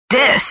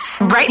This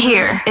right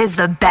here is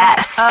the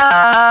best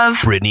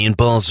of Brittany and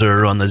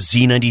Balzer on the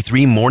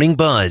Z93 Morning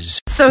Buzz.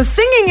 So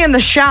singing in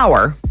the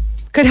shower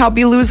could help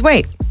you lose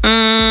weight.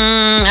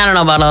 I don't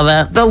know about all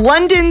that. The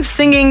London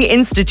Singing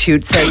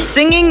Institute says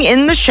singing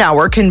in the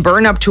shower can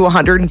burn up to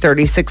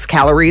 136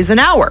 calories an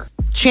hour.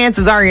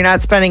 Chances are you're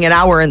not spending an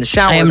hour in the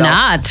shower, I am though.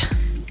 not.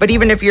 But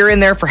even if you're in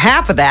there for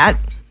half of that,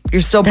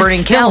 you're still burning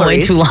That's still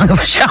calories. way too long of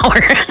a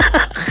shower.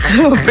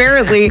 So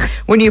apparently,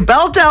 when you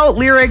belt out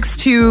lyrics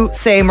to,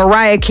 say,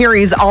 Mariah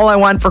Carey's All I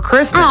Want for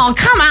Christmas, Oh,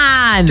 come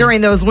on.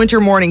 during those winter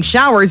morning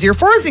showers, you're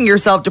forcing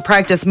yourself to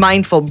practice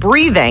mindful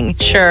breathing.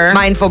 Sure.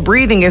 Mindful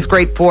breathing is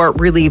great for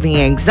relieving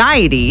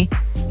anxiety.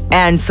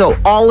 And so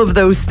all of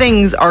those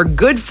things are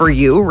good for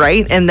you,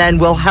 right? And then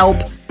will help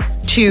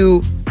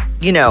to,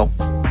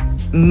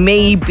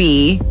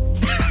 maybe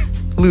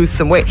lose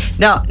some weight.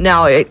 Now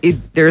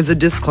there's a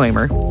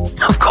disclaimer.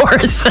 Of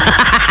course.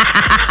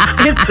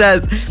 It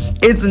says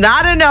it's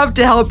not enough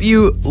to help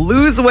you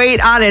lose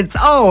weight on its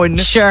own.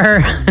 Sure.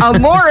 A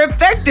more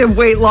effective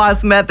weight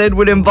loss method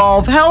would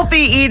involve healthy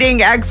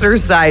eating,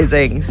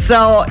 exercising.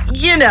 So,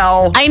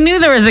 I knew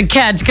there was a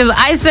catch because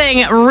I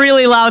sang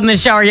really loud in the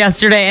shower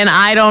yesterday and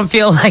I don't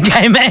feel like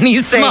I'm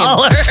any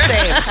smaller.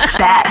 Same.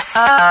 best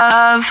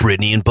of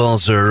Brittany and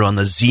Balzer on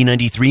the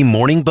Z93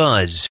 Morning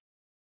Buzz.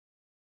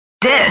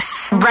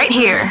 this right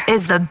here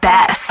is the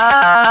best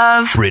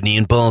of Brittany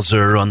and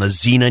Balzer on the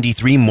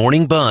Z93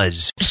 Morning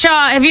Buzz.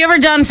 Shaw, have you ever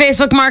done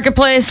Facebook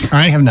Marketplace?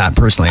 I have not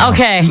personally. no.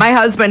 Okay. My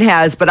husband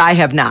has, but I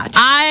have not.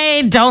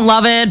 I don't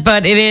love it,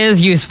 but it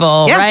is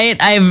useful, Yeah. right?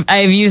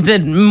 I've used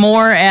it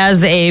more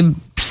as a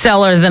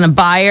seller than a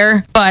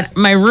buyer, but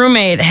my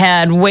roommate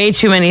had way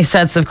too many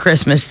sets of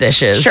Christmas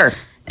dishes. Sure.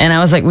 And I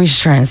was like, we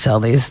should try and sell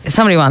these.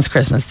 Somebody wants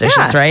Christmas dishes,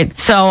 Yeah. right?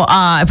 So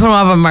I put them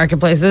up on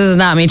Marketplace. This is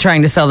not me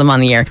trying to sell them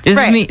on the air.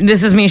 Right.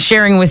 This is me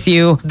sharing with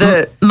you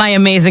my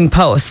amazing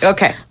post.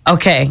 Okay.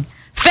 Okay.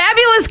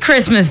 Fabulous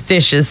Christmas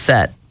dishes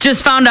set.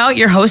 Just found out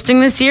you're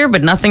hosting this year,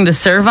 but nothing to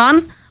serve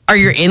on? Are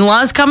your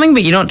in-laws coming,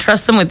 but you don't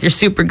trust them with your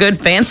super good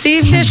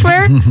fancy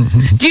dishware?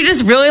 Do you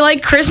just really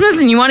like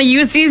Christmas and you want to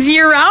use these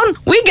year-round?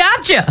 We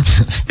got you.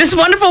 This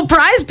wonderful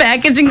prize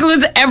package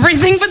includes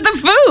everything but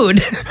the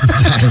food.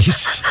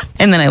 Nice.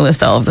 And then I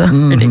list all of the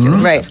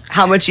ridiculous. Right.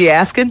 How much are you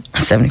asking?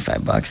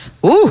 $75.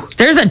 Ooh.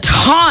 There's a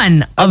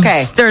ton of.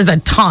 Okay. There's a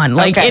ton.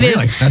 Like Okay. it is.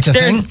 Really? That's a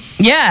there's-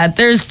 thing? Yeah.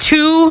 There's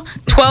two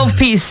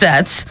 12-piece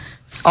sets.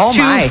 Oh,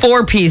 two my.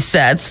 4-piece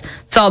sets,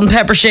 salt and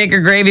pepper shaker,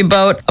 gravy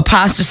boat, a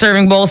pasta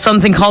serving bowl,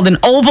 something called an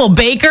oval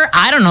baker.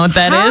 I don't know what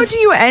that How is. do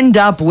you end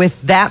up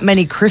with that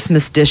many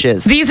Christmas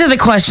dishes? These are the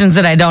questions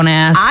that I don't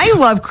ask. I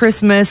love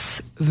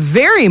Christmas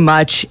very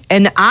much,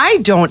 and I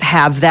don't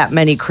have that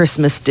many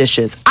Christmas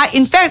dishes.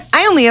 In fact,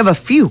 I only have a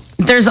few.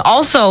 There's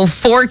also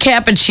 4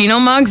 cappuccino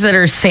mugs that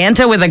are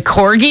Santa with a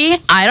corgi.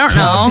 I don't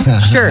know.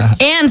 Sure.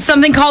 And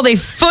something called a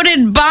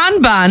footed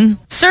bonbon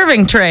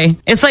serving tray.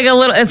 It's like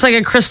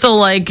a crystal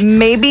like.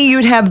 Maybe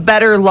you'd have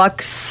better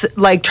luck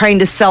like trying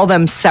to sell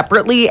them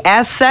separately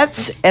as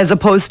sets as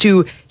opposed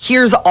to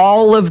here's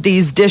all of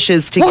these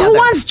dishes together. Well, who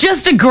wants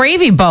just a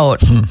gravy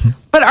boat?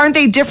 But aren't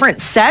they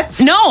different sets?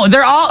 No,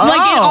 they're all like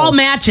it Oh. all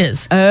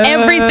matches.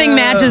 Everything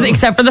matches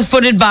except for the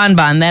footed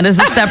bonbon. That is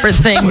a separate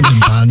thing. Footed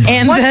bonbon.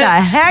 And What the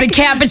heck? the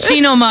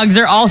cappuccino mugs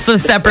are also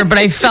separate, but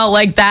I felt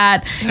like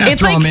that. Yeah,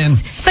 throw 'em in.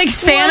 It's like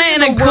Santa What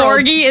in and a the world?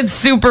 corgi. It's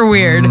super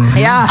weird.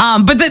 Yeah.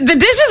 But the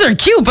dishes are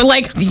cute, but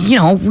like,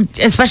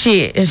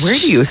 especially Where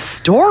do you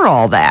store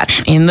all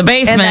that? in the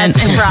basement. And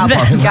that's the problem.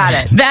 Got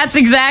it. That's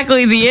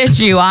exactly the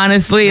issue,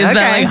 honestly, is that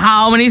Okay. like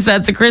how many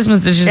sets of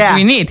Christmas dishes Yeah. do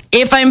we need?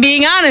 If I'm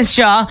being honest,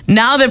 Shaw,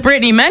 now that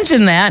Brittany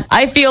mentioned that,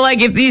 I feel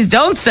like if these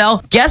don't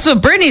sell, guess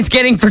what Brittany's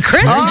getting for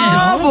Christmas?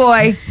 Oh,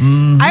 boy.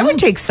 I would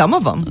take some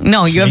of them.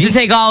 No, you have to See?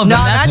 take all of them.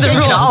 No, That's not the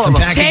taking rule. all It's a of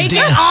them. package Take deal.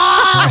 it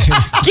all!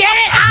 Get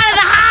it out of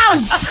the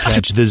house!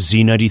 Catch the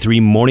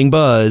Z93 Morning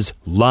Buzz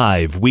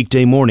live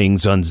weekday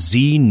mornings on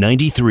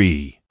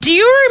Z93. Do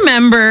you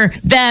remember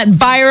that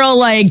viral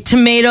like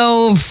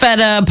tomato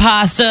feta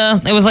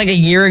pasta? It was like a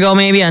year ago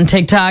maybe on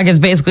TikTok. It's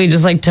basically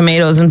just like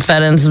tomatoes and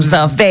feta and some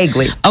stuff.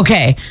 Vaguely.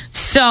 Okay,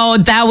 so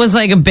that was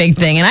like a big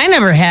thing. And I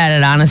never had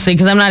it, honestly,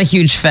 because I'm not a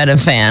huge feta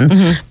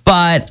fan.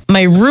 But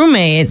my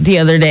roommate the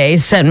other day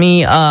sent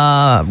me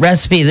a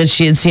recipe that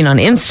she had seen on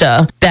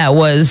Insta that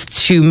was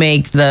to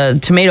make the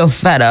tomato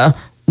feta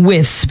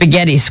with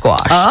spaghetti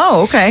squash.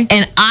 Oh, okay.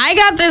 And I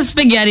got this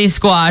spaghetti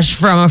squash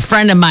from a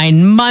friend of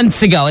mine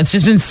months ago. It's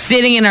just been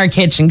sitting in our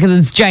kitchen because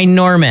it's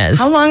ginormous.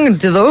 How long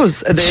do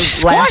those last?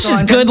 Squash a is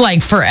long good time?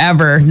 like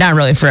forever. Not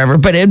really forever,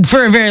 but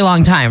for a very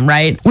long time,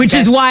 right? Which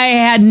is why I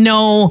had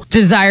no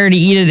desire to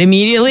eat it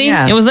immediately.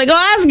 Yeah. It was like, oh,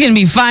 that's going to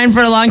be fine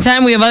for a long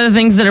time. We have other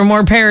things that are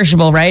more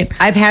perishable, right?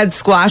 I've had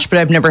squash, but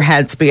I've never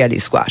had spaghetti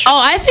squash. Oh,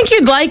 I think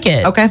you'd like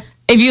it. Okay.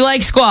 If you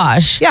like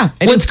squash. Yeah,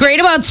 I do. What's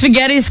great about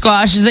spaghetti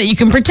squash is that you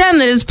can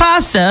pretend that it's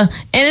pasta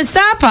and it's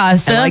not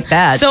pasta. I like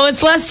that. So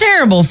it's less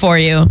terrible for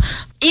you.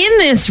 In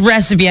this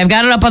recipe, I've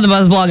got it up on the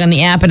Buzz blog on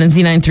the app and at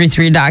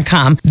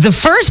z933.com. The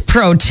first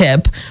pro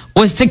tip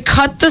was to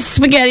cut the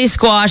spaghetti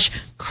squash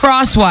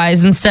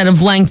crosswise instead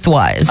of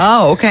lengthwise.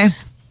 Oh, okay.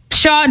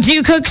 Shaw, do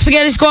you cook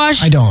spaghetti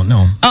squash? I don't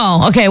know.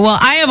 Oh, okay. Well,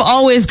 I have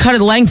always cut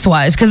it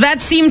lengthwise because that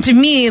seemed to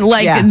me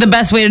like the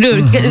best way to do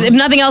it. If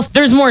nothing else,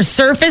 there's more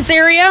surface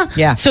area.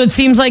 Yeah. So it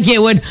seems like it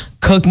would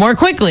cook more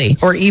quickly.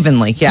 Or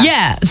evenly, yeah.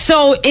 Yeah.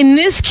 So in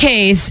this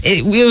case,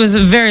 it was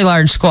a very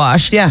large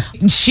squash. Yeah.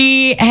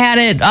 She had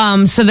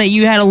it so that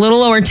you had a little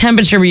lower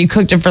temperature, but you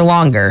cooked it for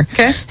longer.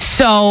 Okay.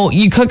 So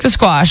you cook the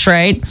squash,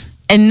 right?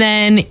 And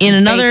then in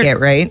another... Bake it,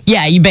 right?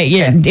 Yeah, you bake.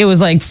 Yeah, it was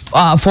like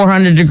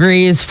 400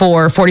 degrees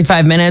for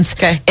 45 minutes.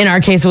 Okay. In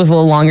our case, it was a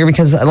little longer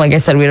because, like I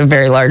said, we had a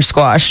very large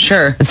squash.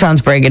 Sure. It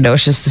sounds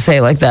braggadocious to say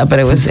it like that, but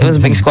it was a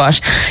big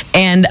squash.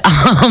 And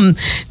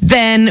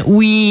then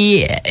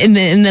in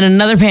then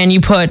another pan, you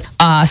put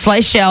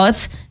sliced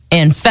shallots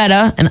and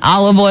feta and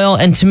olive oil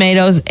and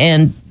tomatoes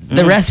and...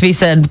 The recipe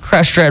said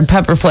crushed red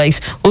pepper flakes.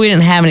 Well, we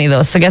didn't have any of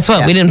those. So guess what?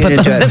 Yeah, we didn't you put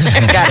those didn't do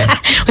in it. there. Got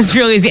it. It was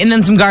real easy. And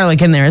then some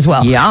garlic in there as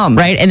well. Yum.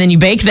 Right? And then you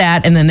bake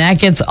that, and then that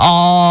gets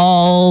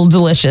all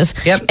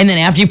delicious. Yep. And then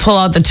after you pull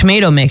out the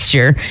tomato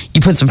mixture,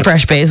 you put some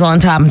fresh basil on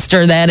top and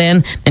stir that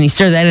in. Then you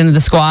stir that into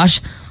the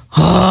squash.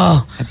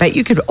 Oh, I bet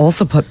you could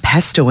also put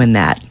pesto in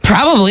that,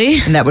 probably.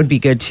 and that would be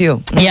good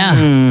too. Yeah.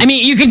 I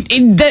mean, you can.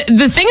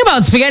 The thing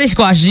about spaghetti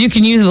squash is you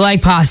can use it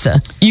like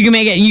pasta. You can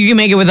make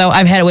it with.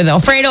 I've had it with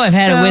Alfredo. I've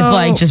had it with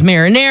like just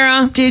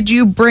marinara. Did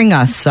you bring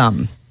us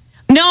some?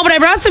 No, but I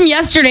brought some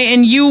yesterday,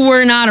 and you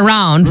were not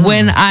around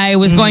when I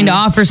was going to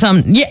offer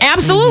some. Yeah,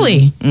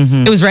 absolutely.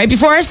 It was right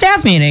before our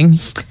staff meeting,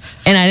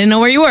 and I didn't know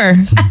where you were,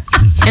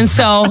 and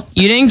so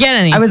you didn't get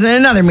any. I was in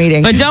another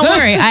meeting. But don't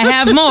worry, I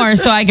have more,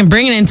 so I can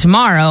bring it in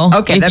tomorrow.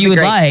 Okay, if that'd you be would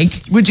great. like.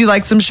 Would you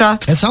like some, Shaw?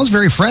 It sounds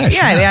very fresh.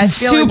 Yeah, I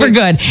feel Super like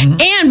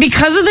good. And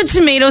because of the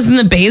tomatoes and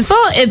the basil,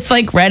 it's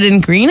like red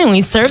and green, and we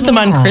serve them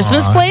on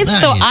Christmas plates.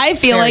 So nice. I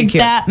feel Very like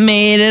cute. that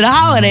made it a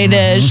holiday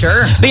dish.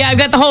 Sure. But yeah, I've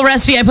got the whole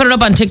recipe. I put it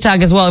up on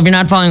TikTok as well. If you're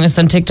not following us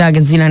on TikTok,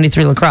 it's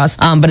Z93 Lacrosse.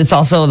 But it's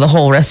also the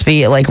whole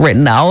recipe, like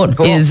written out,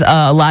 is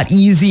a lot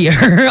easier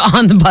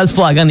on the Buzz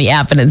plug on the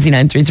app and at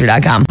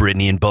Z933.com.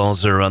 Brittany and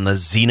Balzer on the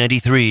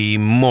Z93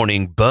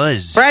 Morning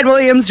Buzz. Brad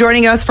Williams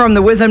joining us from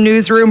the Wisdom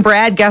Newsroom.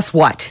 Brad, guess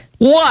what?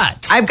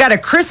 What? I've got a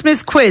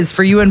Christmas quiz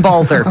for you and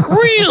Balzer.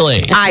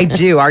 Really? I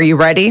do. Are you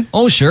ready?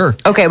 Oh, sure.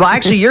 Okay, well,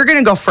 actually, you're going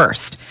to go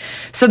first.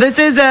 So this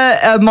is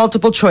a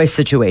multiple choice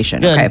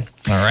situation, Good. okay?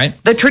 All right.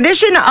 The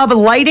tradition of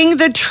lighting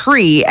the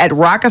tree at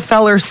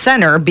Rockefeller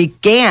Center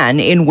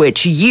began in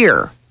which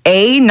year?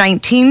 A,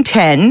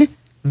 1910,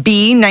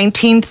 B,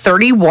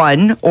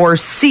 1931, or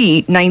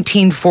C,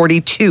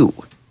 1942?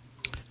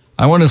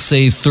 I want to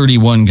say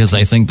 31 because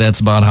I think that's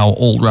about how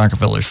old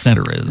Rockefeller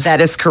Center is.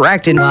 That is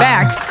correct. In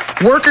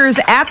fact, workers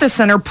at the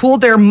center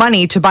pooled their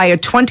money to buy a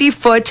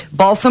 20-foot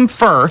balsam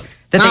fir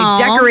that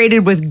they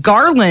decorated with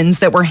garlands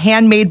that were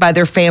handmade by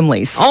their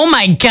families. Oh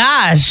my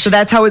gosh. So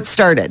that's how it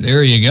started.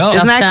 There you go.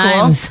 Isn't that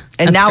times. cool?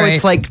 And That's now great.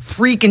 it's like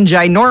freaking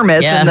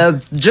ginormous, Yeah. and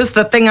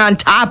the thing on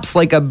top's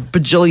like $1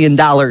 bajillion,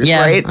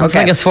 Yeah, right? it's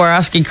like a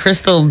Swarovski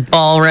crystal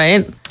ball,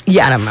 right?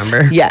 Yes. I don't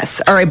remember.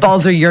 Yes. All right,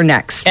 Balzer, you're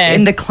next. Okay.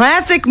 In the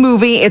classic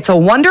movie It's a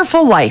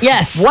Wonderful Life,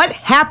 Yes. what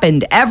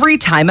happened every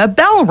time a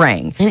bell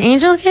rang? An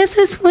angel gets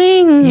its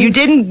wings. You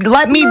didn't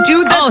let me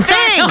do the Oh,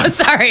 thing.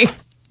 sorry. Oh, sorry.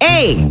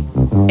 A,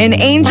 an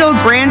angel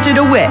granted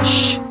a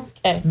wish.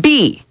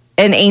 B,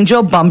 an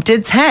angel bumped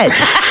its head.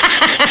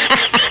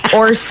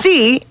 Or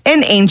C,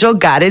 an angel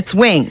got its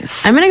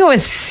wings. I'm going to go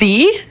with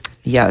C.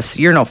 Yes,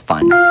 you're no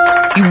fun.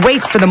 You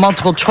wait for the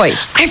multiple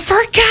choice. I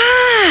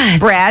forgot.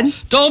 Brad?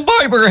 Don't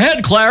bite your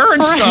head,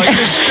 Clarence.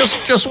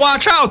 Just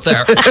watch out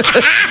there.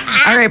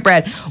 All right,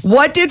 Brad.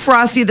 What did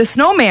Frosty the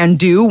Snowman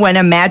do when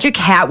a magic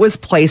hat was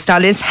placed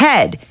on his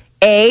head?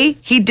 A,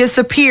 he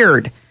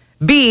disappeared.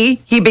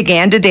 B, he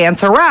began to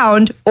dance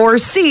around. Or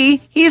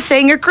C, he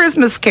sang a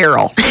Christmas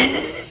carol.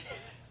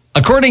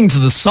 According to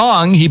the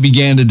song, he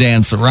began to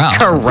dance around.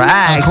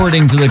 Correct.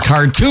 According to the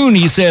cartoon,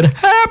 he said,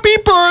 "Happy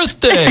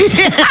birthday."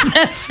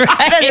 That's right.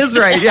 That is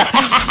right, yeah.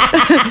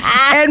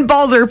 And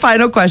Balzer,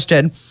 final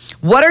question.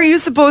 What are you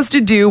supposed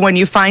to do when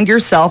you find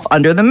yourself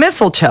under the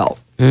mistletoe?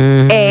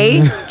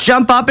 A,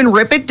 jump up and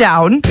rip it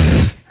down.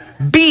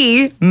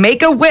 B,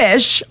 make a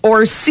wish.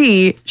 Or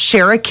C,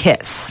 share a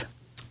kiss.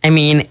 I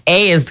mean,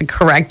 A is the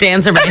correct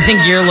answer, but I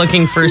think you're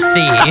looking for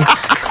C.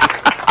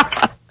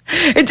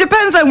 It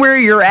depends on where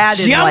you're at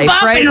in Jump life,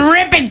 up right? and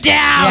rip it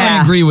down.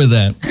 I agree with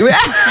that.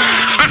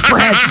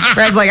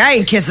 Brad's like, I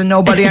ain't kissing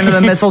nobody under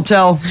the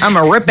mistletoe. I'm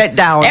going to rip it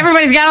down.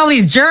 Everybody's got all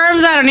these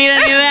germs. I don't need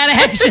any of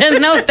that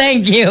action. No,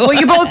 thank you. Well,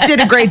 you both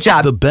did a great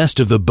job. The best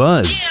of the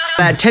buzz.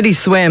 That Teddy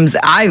Swims,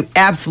 I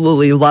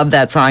absolutely love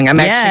that song. I'm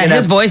yeah, actually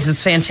his gonna, voice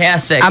is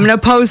fantastic. I'm going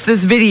to post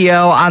this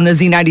video on the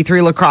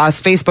Z93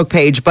 Lacrosse Facebook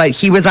page, but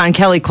he was on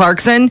Kelly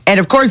Clarkson. And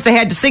of course, they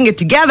had to sing it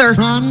together.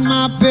 Trying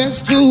my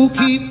best to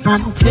keep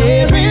from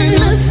tearing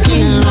the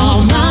skin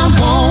off my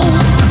bone.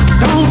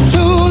 Don't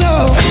you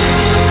know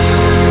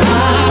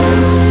I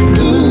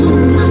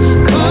lose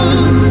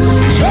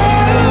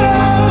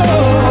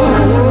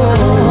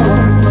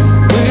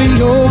control when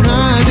you're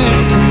not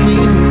next to me?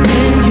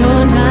 When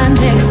you're not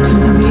next to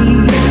me,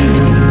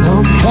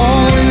 I'm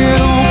falling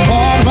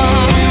apart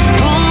right in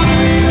front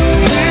of you.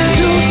 Can't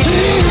you see?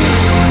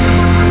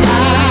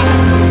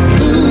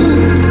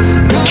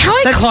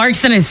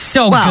 Clarkson is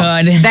so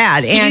Well, good.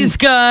 that and He's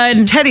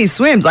good. Teddy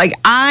Swims. Like,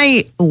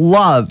 I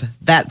love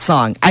that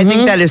song. I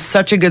think that is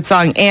such a good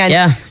song. And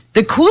Yeah.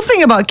 the cool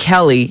thing about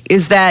Kelly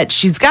is that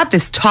she's got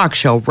this talk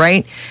show,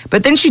 right?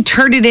 But then she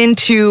turned it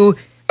into,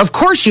 of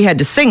course, she had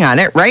to sing on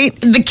it, right?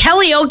 The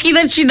karaoke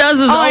that she does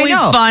is Oh, I always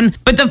know. fun.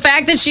 But the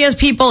fact that she has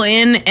people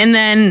in and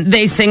then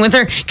they sing with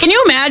her. Can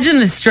you imagine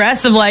the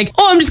stress of like,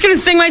 oh, I'm just going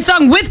to sing my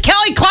song with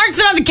Kelly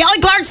Clarkson on the Kelly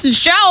Clarkson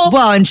show?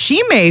 Well, and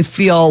she may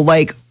feel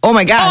like, oh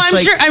my gosh.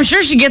 Oh, I'm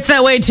sure she gets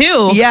that way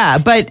too. Yeah,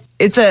 but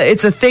it's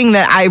a thing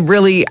that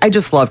I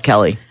just love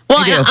Kelly. Well,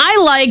 I do. and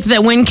I like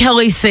that when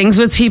Kelly sings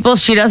with people,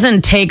 she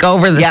doesn't take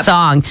over the Yep.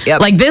 song. Yep.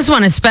 Like this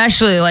one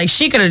especially, like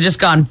she could have just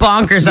gone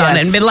bonkers on it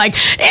Yes. and been like,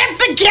 it's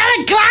the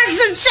Kelly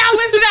Clarkson show,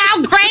 listen to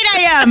how great I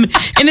am.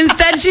 And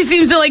instead she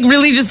seems to like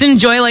really just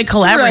enjoy like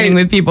collaborating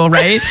Right. with people,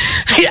 right?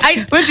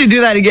 I Why don't you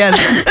do that again?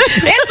 it's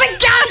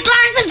the Kelly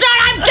Clarkson show,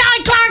 I'm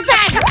Kelly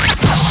Clarkson.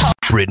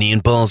 Brittany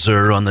and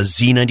Balzer on the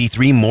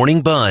Z93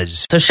 Morning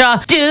Buzz. So Shaw,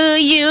 do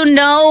you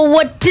know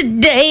what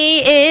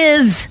today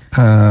is?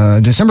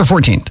 December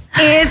 14th.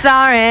 It's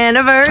our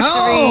anniversary.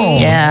 Oh,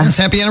 Yeah. Yes,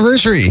 happy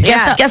anniversary.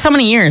 Guess how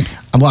many years?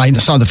 Well, I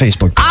saw the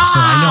Facebook post, so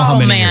I know how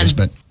many years,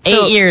 but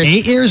 8 years.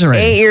 8 years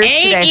already. 8 years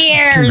 8 today.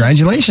 years.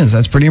 Congratulations.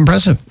 That's pretty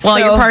impressive. Well,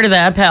 So- you're part of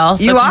that, pal.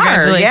 So You are,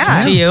 congratulations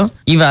yeah. to you.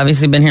 You've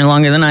obviously been here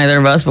longer than either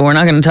of us, but we're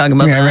not going to talk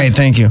about Yeah, that. right.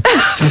 Thank you.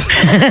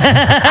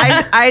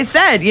 I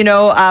said,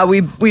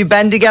 we've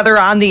been together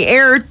on the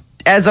air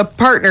as a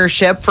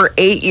partnership for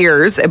 8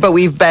 years, but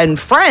we've been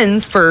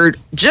friends for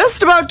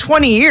just about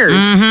 20 years.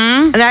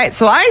 Mm-hmm. And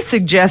so I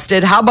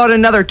suggested, how about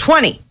another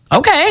 20?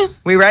 Okay.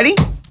 We ready?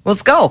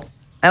 Let's go.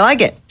 I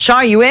like it. Shaw,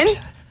 you in?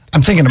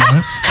 I'm thinking about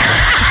it.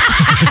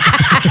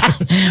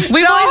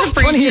 We've always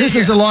 20 appreciated years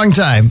is a long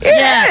time.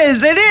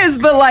 It is.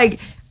 But like,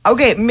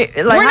 okay,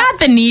 We're not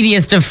the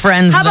neediest of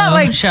friends, how about though,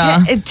 like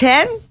Shaw.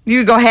 10?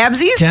 You go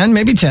halvesies? 10,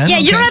 maybe 10. Yeah,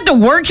 you okay. don't have to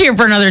work here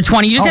for another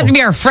 20. You just have to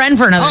be our friend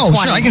for another 20.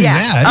 Oh, sure, I can Yeah. do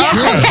that.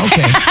 Sure,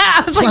 okay.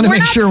 I was Just want to we're make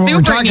not sure what we're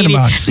super talking needy.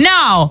 about.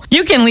 No,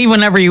 you can leave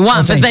whenever you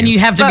want, but thank then you. you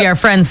have to be But- our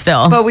friend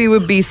still. But we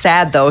would be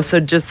sad though, so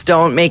just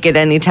don't make it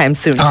anytime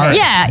soon. All right.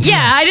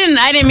 yeah, I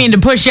didn't mean to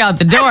push you out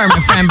the door, my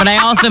friend, but I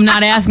also am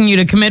not asking you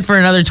to commit for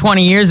another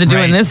 20 years of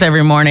doing Right. this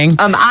every morning.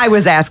 I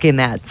was asking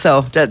that,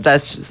 so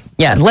that's just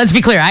Yeah, let's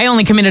be clear. I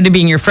only committed to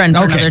being your friend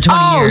for Okay. another 20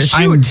 Oh, years.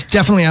 I'm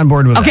definitely on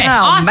board with Okay,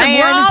 that. awesome. man.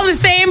 We're all on the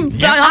same.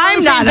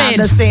 I'm not on page.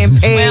 the same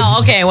page. Well,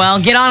 okay.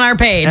 Well, get on our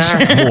page.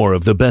 More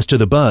of the Best of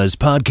the Buzz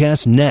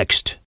podcast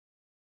next.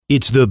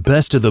 It's the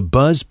Best of the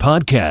Buzz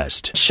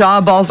podcast. Shaw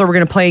Balzer, we're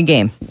going to play a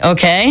game.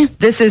 Okay.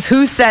 This is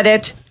Who Said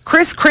It,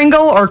 Kris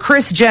Kringle or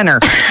Kris Jenner?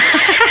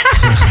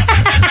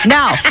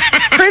 Now,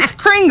 Kris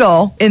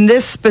Kringle, in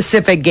this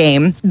specific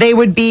game, they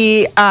would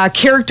be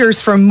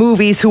characters from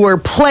movies who are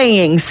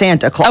playing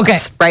Santa Claus, Okay,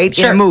 right?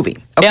 sure. In a movie.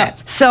 Okay. Yep.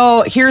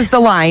 So here's the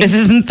line. This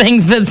isn't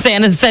things that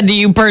Santa said to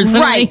you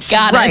personally. Right,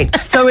 Got it. right.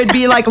 So it'd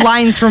be like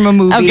lines from a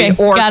movie Okay,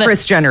 or got it.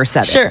 Kris Jenner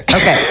said Sure. it.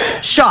 Okay.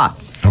 Shaw.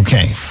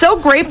 Okay. So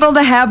grateful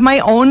to have my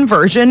own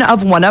version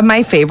of one of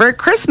my favorite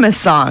Christmas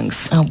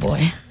songs. Oh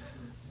boy.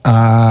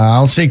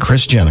 I'll say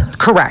Kris Jenner.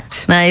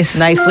 Correct. Nice.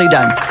 Nicely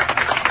done.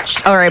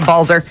 All right,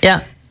 Balzer.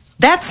 Yeah.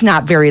 That's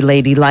not very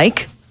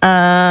ladylike.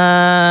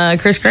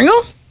 Kris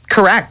Kringle?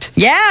 Correct.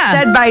 Yeah.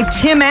 Said by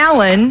Tim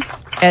Allen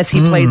as he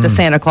played the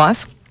Santa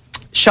Claus.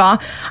 Shaw,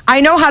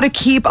 I know how to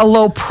keep a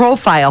low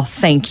profile,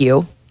 thank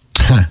you.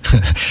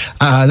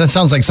 That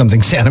sounds like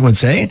something Santa would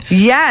say.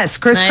 Yes,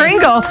 Kris Nice.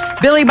 Kringle,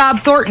 Billy Bob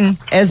Thornton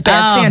as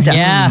Bad Oh, Santa.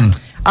 yeah.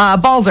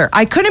 Balzer,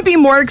 I couldn't be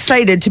more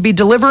excited to be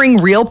delivering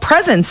real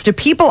presents to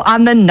people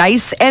on the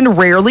nice and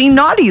rarely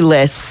naughty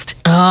list.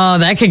 Oh,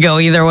 that could go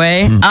either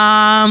way.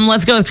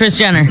 Let's go with Kris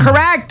Jenner.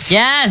 Correct.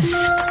 Yes.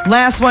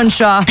 Last one,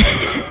 Shaw.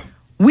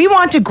 We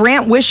want to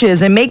grant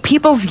wishes and make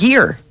people's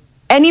year.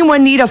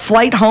 Anyone need a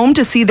flight home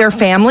to see their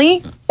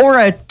family or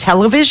a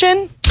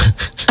television?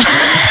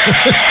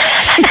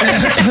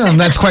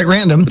 That's quite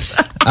random.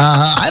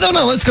 I don't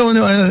know. Let's go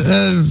into,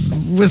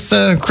 with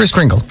Kris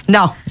Kringle.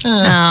 No.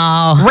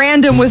 Oh.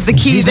 Random was the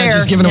key He's not there.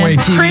 just giving away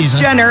TVs, Kris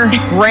huh? Jenner,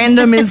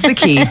 random is the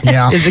key.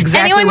 Yeah. Is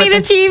exactly Anyone what need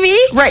a TV?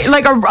 Right,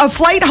 like a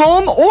flight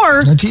home or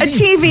A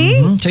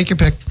TV. Mhm, take your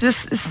pick.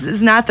 This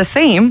is not the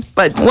same,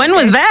 but When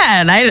was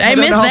that? I don't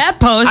missed know. that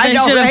post. I I,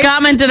 know, should have right?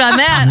 commented on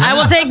that. I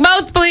will take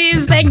both,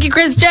 please. Thank you,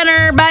 Kris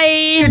Jenner.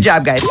 Bye. Good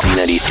job, guys.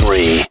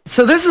 Z93.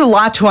 So this is a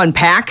lot to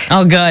unpack,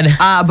 Oh, good.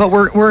 but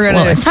we're Well,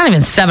 gonna it's not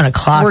even 7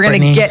 o'clock. we're gonna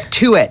Brittany. get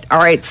to it. All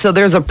right. So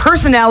there's a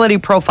personality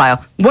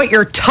profile. What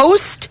your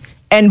toast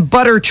and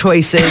butter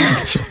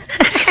choices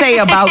say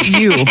about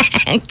you.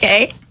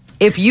 Okay.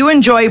 If you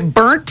enjoy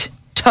burnt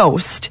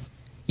toast,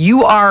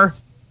 you are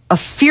a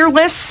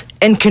fearless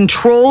and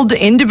controlled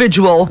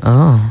individual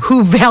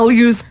who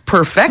values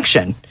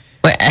perfection.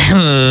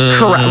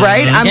 Correct,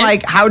 right? I'm Okay.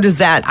 like, how does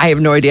that? I have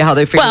no idea how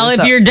they figure Well, this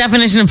if out. your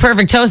definition of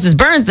perfect toast is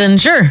burnt, then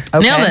sure. Okay.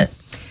 Nailed it.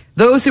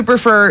 Those who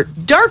prefer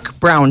dark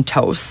brown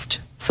toast,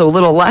 so a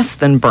little less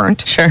than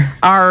burnt, Sure.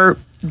 are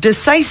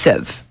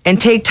decisive and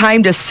take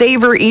time to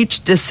savor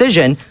each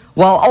decision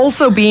while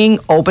also being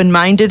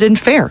open-minded and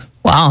fair.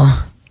 Wow.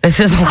 This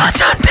is a lot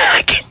to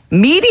unpack.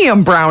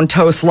 Medium brown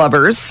toast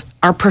lovers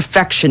are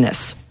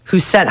perfectionists who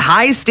set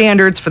high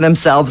standards for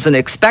themselves and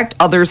expect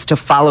others to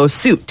follow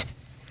suit.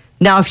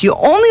 Now, if you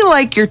only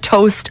like your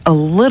toast a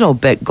little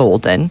bit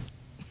golden,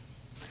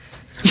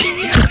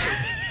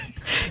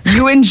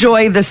 you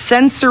enjoy the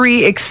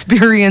sensory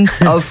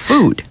experience of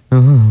food.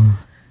 Ooh.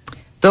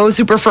 Those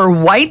who prefer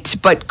white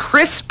but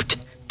crisped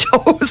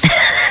toast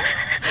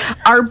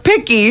are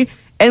picky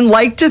and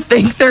like to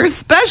think they're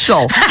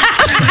special.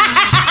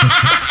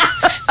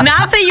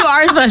 Not that you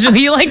are special.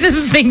 You like to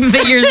think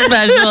that you're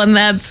special, and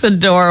that's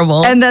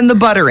adorable. And then the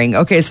buttering.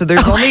 Okay, so there's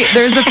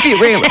a few.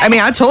 Wait, I mean,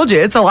 I told you,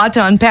 it's a lot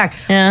to unpack.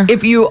 Yeah.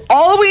 If you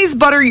always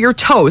butter your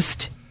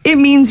toast, it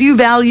means you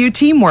value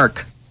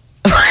teamwork.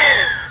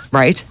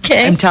 Right?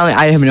 Okay. I'm telling you,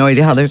 I have no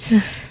idea how they're...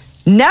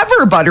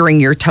 Never buttering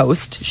your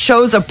toast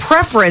shows a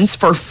preference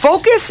for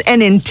focus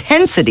and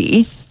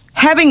intensity.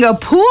 Having a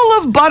pool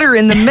of butter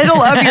in the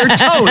middle of your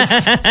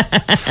toast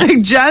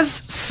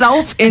suggests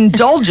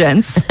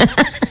self-indulgence.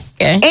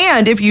 Okay.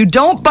 And if you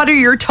don't butter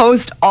your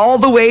toast all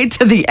the way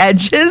to the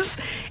edges,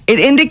 it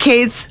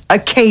indicates a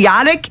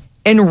chaotic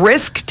and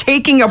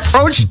risk-taking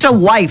approach to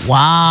life.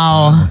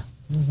 Wow.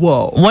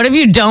 Whoa. What if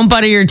you don't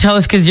butter your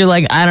toast because you're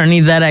like, I don't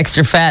need that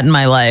extra fat in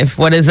my life?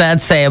 What does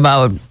that say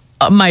about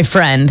my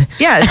friend?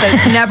 Yeah, it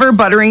says never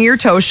buttering your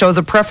toast shows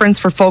a preference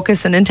for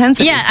focus and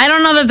intensity. Yeah, I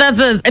don't know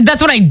that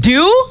that's what I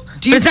do.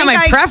 But it's not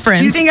my preference.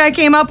 Do you think I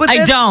came up with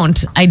this?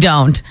 I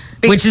don't.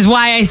 Which is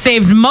why I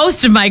saved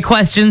most of my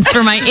questions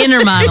for my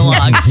inner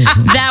monologue.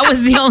 That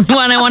was the only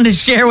one I wanted to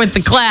share with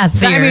the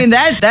class here. I mean,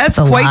 that's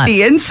a quite lot.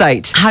 the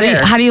insight. How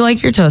do you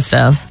like your toast,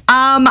 Styles?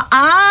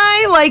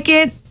 I like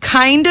it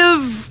kind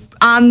of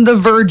on the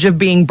verge of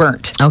being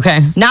burnt. Okay.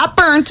 Not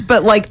burnt,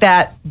 but like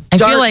that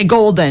dark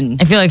golden.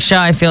 I feel like,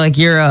 Shaw, I feel like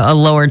you're a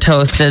lower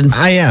toasted.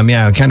 I am,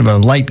 yeah, kind of a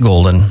light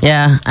golden.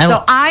 Yeah. So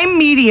I'm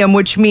medium,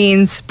 which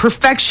means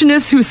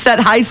perfectionists who set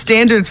high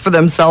standards for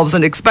themselves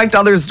and expect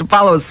others to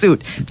follow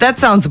suit. That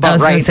sounds about I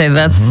was right. going to say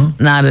that's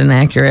not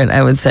inaccurate,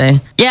 I would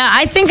say. Yeah,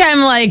 I think I'm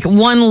like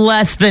one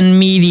less than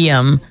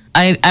medium.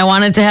 I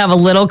wanted to have a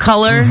little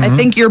color. I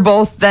think you're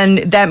both,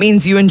 then that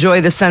means you enjoy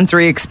the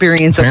sensory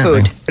experience of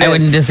Apparently. food. I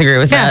wouldn't disagree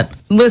with that.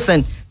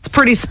 Listen, it's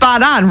pretty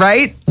spot on,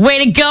 right?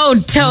 Way to go,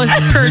 toast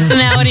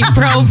personality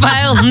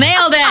profile.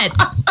 Nailed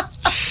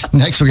it.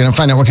 Next, we're going to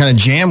find out what kind of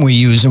jam we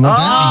use and what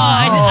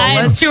that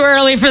means. It's too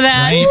early for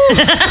that.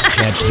 Right?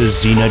 Catch the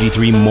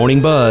Z93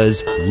 Morning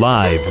Buzz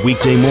live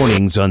weekday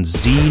mornings on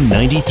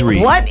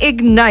Z93. What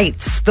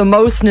ignites the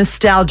most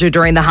nostalgia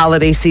during the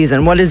holiday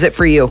season? What is it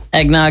for you?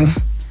 Eggnog.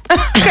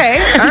 Okay,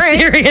 all right.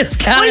 Serious.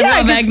 God, I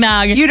love 'cause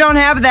eggnog. You don't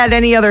have that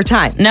any other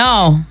time,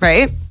 No.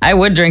 right? I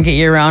would drink it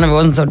year round if it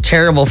wasn't so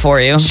terrible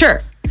for you. Sure.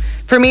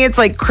 For me, it's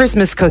like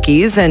Christmas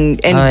cookies and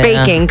yeah.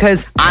 baking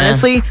because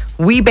honestly,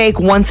 we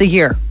bake once a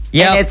year.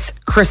 Yep. And it's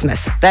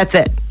Christmas. That's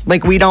it.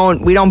 Like we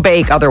don't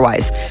bake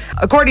otherwise.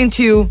 According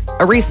to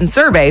a recent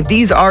survey,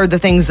 these are the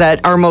things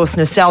that are most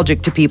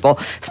nostalgic to people.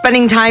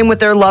 Spending time with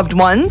their loved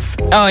ones.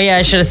 Oh, yeah,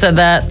 I should have said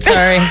that.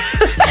 Sorry.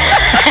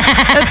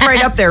 That's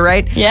right up there,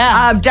 right?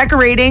 Yeah.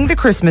 Decorating the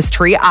Christmas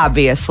tree,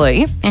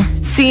 obviously.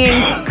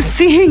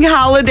 Seeing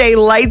holiday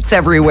lights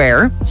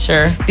everywhere.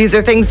 Sure. These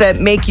are things that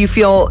make you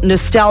feel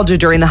nostalgia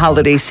during the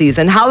holiday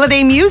season.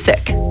 Holiday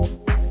music.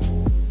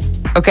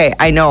 Okay,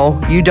 I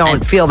know you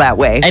don't feel that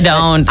way. I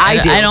don't. I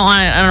do. I don't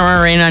want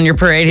to rain on your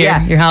parade here.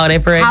 Yeah. Your holiday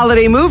parade.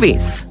 Holiday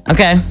movies.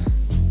 Okay.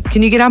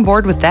 Can you get on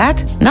board with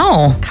that?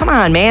 No. Come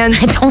on, man.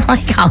 I don't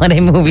like holiday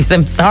movies.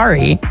 I'm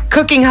sorry.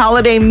 Cooking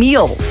holiday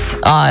meals.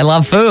 Oh, I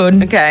love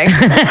food. Okay.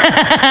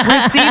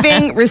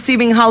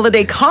 receiving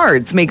holiday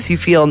cards makes you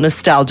feel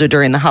nostalgia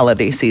during the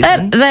holiday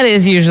season. That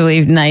is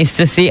usually nice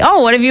to see. Oh,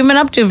 what have you been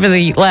up to for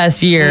the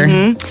last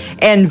year?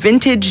 And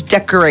vintage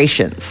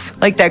decorations.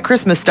 Like that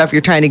Christmas stuff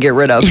you're trying to get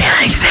rid of.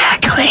 Yeah,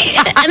 exactly.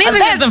 Anything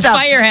That that's a stuff.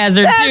 fire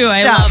hazard, That too.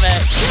 I stuff. love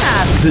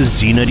it. The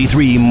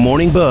Z93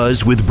 Morning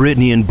Buzz with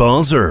Brittany and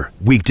Balzer.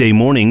 Weekday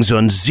mornings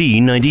on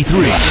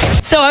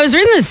Z93. So I was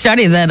reading this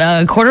study that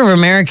a quarter of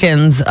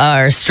Americans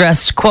are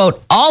stressed,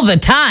 quote, all the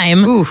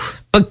time.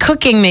 Oof. But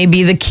cooking may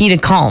be the key to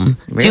calm.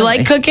 Do you Really?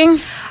 like cooking?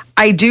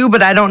 I do,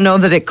 but I don't know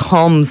that it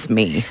calms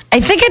me. I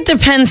think it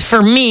depends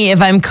for me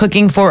if I'm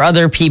cooking for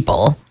other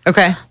people.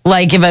 Okay.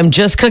 Like if I'm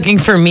just cooking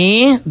for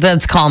me,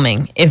 that's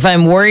calming. If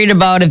I'm worried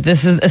about if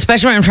this is,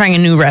 especially when I'm trying a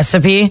new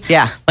recipe,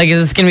 Yeah. like is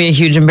this going to be a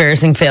huge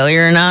embarrassing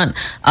failure or not?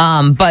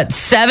 But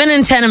 7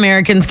 in 10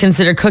 Americans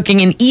consider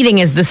cooking and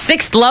eating as the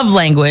 6th love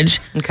language.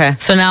 Okay.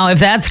 So now if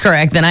that's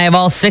correct, then I have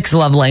all 6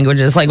 love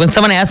languages. Like when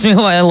someone asks me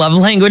what I love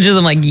languages,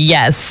 I'm like,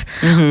 yes,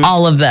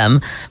 all of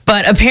them.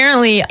 But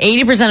apparently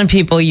 80% of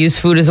people use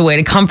food as a way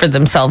to comfort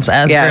themselves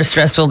after a Yes.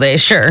 stressful day.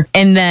 Sure.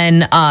 And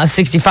then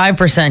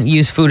 65%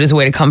 use food as a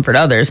way to comfort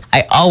others.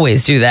 I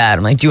always do that.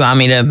 I'm like, do you want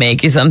me to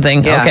make you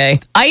something? Yeah. Okay.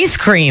 Ice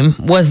cream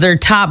was their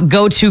top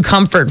go-to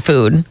comfort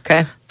food.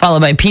 Okay. Followed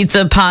by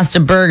pizza,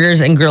 pasta,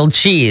 burgers, and grilled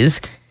cheese.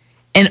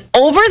 And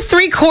over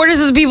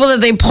 3/4 of the people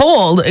that they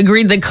polled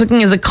agreed that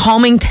cooking is a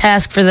calming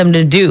task for them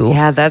to do.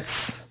 Yeah,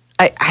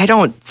 I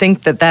don't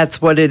think that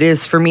that's what it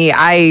is for me.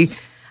 I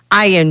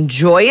I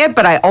enjoy it,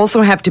 but I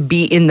also have to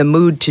be in the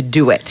mood to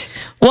do it.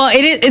 Well,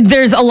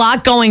 there's a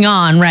lot going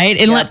on, right?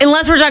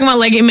 Unless we're talking about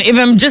like if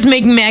I'm just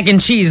making mac and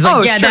cheese,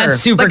 like sure. that's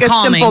super Like a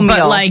calming. simple But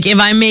meal. like if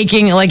I'm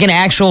making like an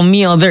actual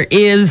meal, there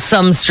is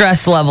some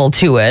stress level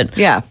to it.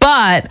 Yeah.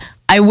 But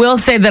I will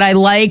say that I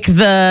like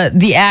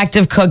the act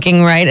of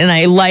cooking, right? And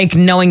I like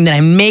knowing that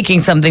I'm making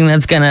something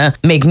that's gonna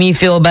make me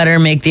feel better,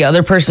 make the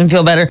other person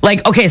feel better.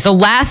 Like, okay, so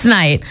last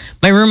night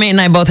my roommate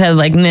and I both had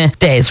like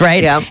days,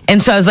 right? Yeah.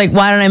 And so I was like,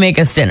 why don't I make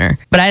us dinner?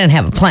 But I didn't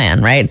have a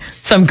plan, right?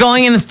 So I'm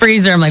going in the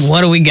freezer. I'm like, what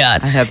do we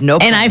got? I have no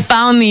And plan. I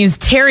found these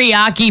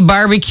teriyaki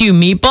barbecue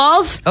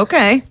meatballs,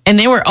 Okay. and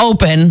they were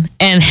open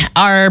and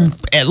are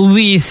at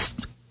least.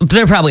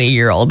 They're probably a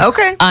year old.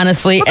 Okay.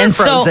 Honestly. Well, they're and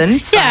frozen. so,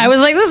 It's yeah, fine. I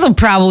was like, this will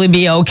probably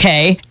be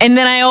okay. And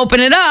then I open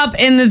it up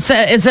and it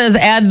says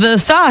add the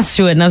sauce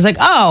to it. And I was like,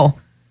 oh,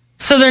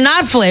 so they're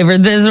not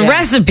flavored. There's a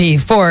recipe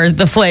for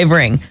the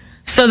flavoring.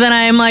 So then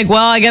I'm like,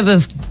 well, I got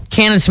this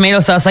can of tomato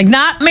sauce, like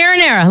not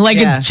marinara, like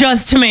it's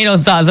just tomato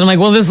sauce. And I'm like,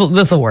 well, this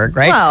will work,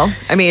 right? Well,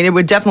 I mean, it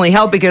would definitely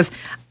help because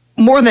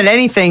more than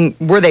anything,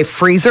 were they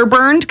freezer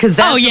burned? Because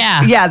that's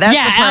that's the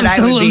part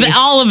absolutely, I would be.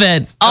 all of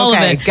it, all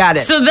Okay, of it. got it.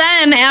 So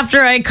then,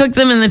 after I cook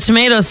them in the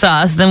tomato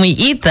sauce, then we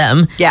eat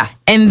them. Yeah.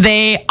 and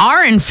they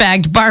are in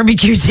fact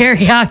barbecue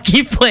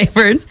teriyaki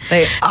flavored.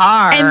 They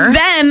are. And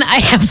then I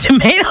have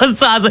tomato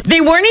sauce.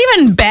 They weren't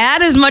even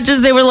bad as much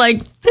as they were like,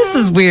 this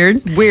is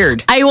weird.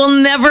 Weird. I will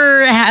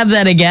never have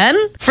that again,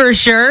 for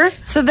sure.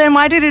 So then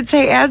why did it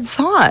say add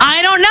sauce?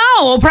 I don't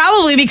know. Well,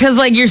 probably because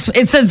like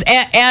it says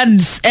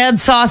add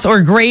sauce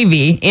or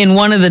gravy in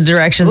one of the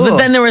directions, but Ooh,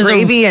 then there was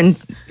gravy and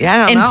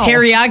I don't know.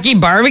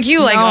 teriyaki barbecue.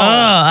 Like, No.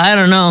 I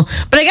don't know.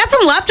 But I got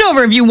some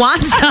leftover if you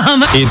want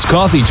some. It's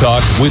Coffee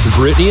Talk with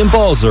Brittany and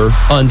Balzer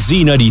on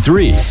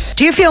Z93.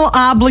 Do you feel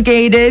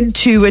obligated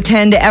to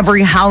attend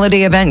every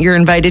holiday event you're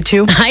invited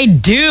to? I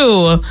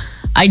do.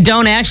 I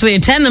don't actually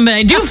attend them, but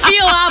I do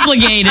feel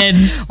obligated.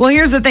 Well,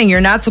 here's the thing.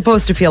 You're not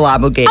supposed to feel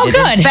obligated. Oh,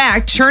 good. In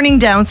fact, turning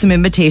down some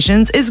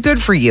invitations is good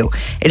for you.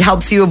 It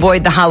helps you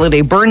avoid the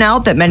holiday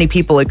burnout that many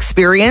people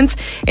experience.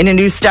 In a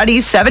new study,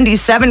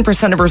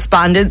 77% of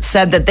respondents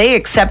said that they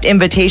accept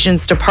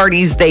invitations to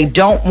parties they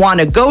don't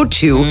want to go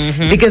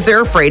to because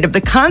they're afraid of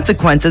the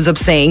consequences of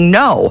saying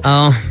no.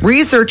 Oh.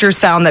 Researchers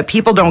found that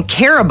people don't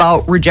care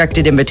about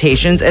rejected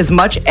invitations as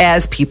much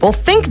as people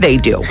think they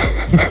do.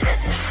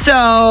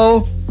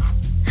 So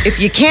if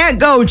you can't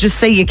go, just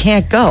say you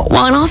can't go.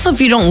 Well, and also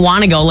if you don't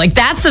want to go, like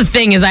that's the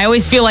thing is I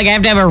always feel like I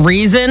have to have a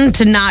reason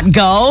to not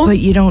go. But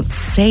you don't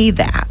say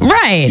that.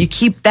 Right. You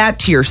keep that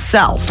to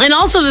yourself. And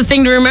also the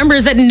thing to remember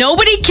is that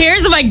nobody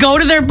cares if I go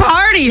to their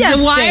parties. Yes,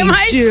 so why they am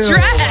I do.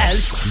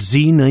 stressed?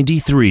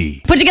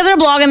 Z93. Put together a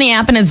blog on the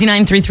app and at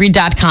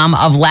z933.com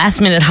of last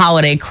minute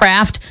holiday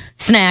craft,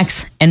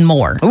 snacks, and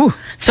more. Ooh.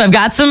 So I've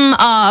got some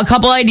a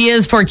couple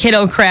ideas for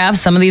kiddo crafts.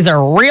 Some of these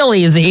are real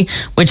easy,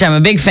 which I'm a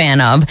big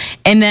fan of.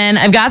 And then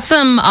I've got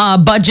some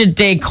budget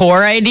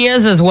decor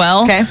ideas as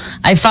well. Okay.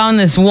 I found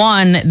this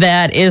one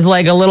that is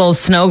like a little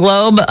snow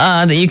globe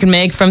that you can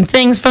make from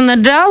things from the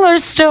dollar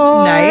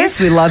store. Nice.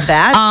 We love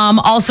that.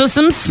 Also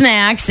some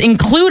snacks,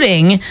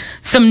 including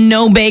some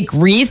no-bake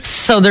wreaths.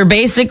 So they're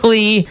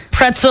basically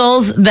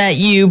pretzels that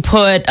you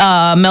put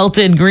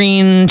melted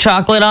green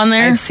chocolate on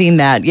there. I've seen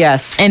that,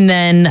 yes. And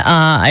then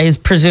I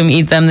presume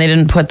eat them. They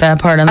didn't put that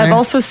part on there. I've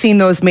also seen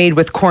those made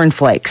with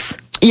cornflakes.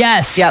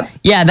 Yes. Yep.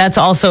 Yeah, that's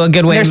also a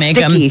good way They're to make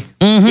sticky.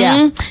 them.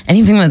 Yeah.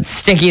 Anything that's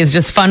sticky is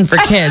just fun for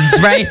kids,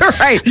 right?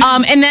 Right.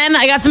 And then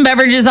I got some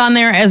beverages on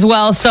there as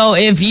well. So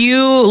if you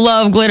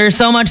love glitter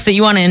so much that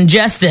you want to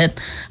ingest it,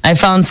 I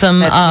found some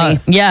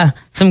That's me.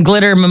 some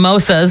glitter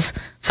mimosas.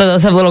 So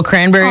those have little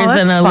cranberries Oh,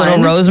 and that's a little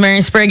fun.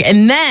 rosemary sprig.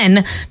 And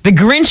then the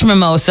Grinch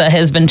mimosa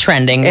has been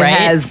trending, It right?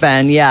 has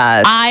been,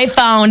 yes. I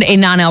found a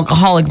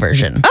non-alcoholic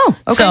version. Oh,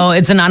 okay. So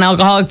it's a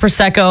non-alcoholic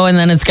Prosecco, and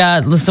then it's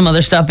got some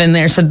other stuff in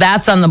there. So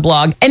that's on the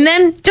blog. And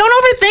then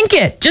don't overthink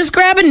it. Just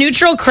grab a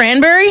neutral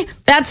cranberry.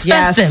 That's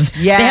Yes, festive.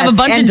 yes, They have a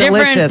bunch and of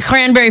different delicious.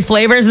 cranberry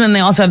flavors, and then they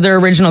also have their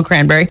original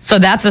cranberry. So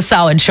that's a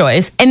solid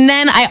choice. And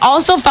then I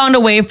also found a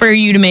way for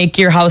you to make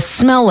your house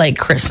smell like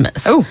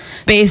Christmas. Oh.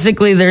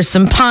 Basically, there's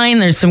some pine,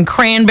 there's some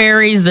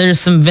cranberries, there's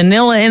some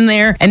vanilla in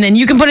there, and then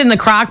you can put it in the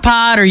crock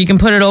pot or you can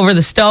put it over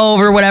the stove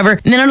or whatever,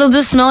 and then it'll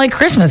just smell like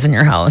Christmas in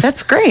your house.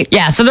 That's great.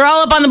 Yeah, so they're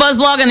all up on the Buzz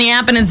blog on the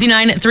app and at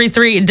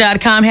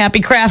z933.com. Happy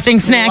crafting,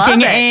 snacking, Love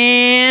it.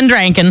 and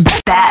drinking.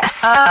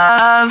 Best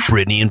of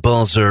Brittany and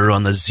Balzer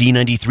on the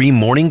Z93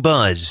 Morning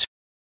Buzz.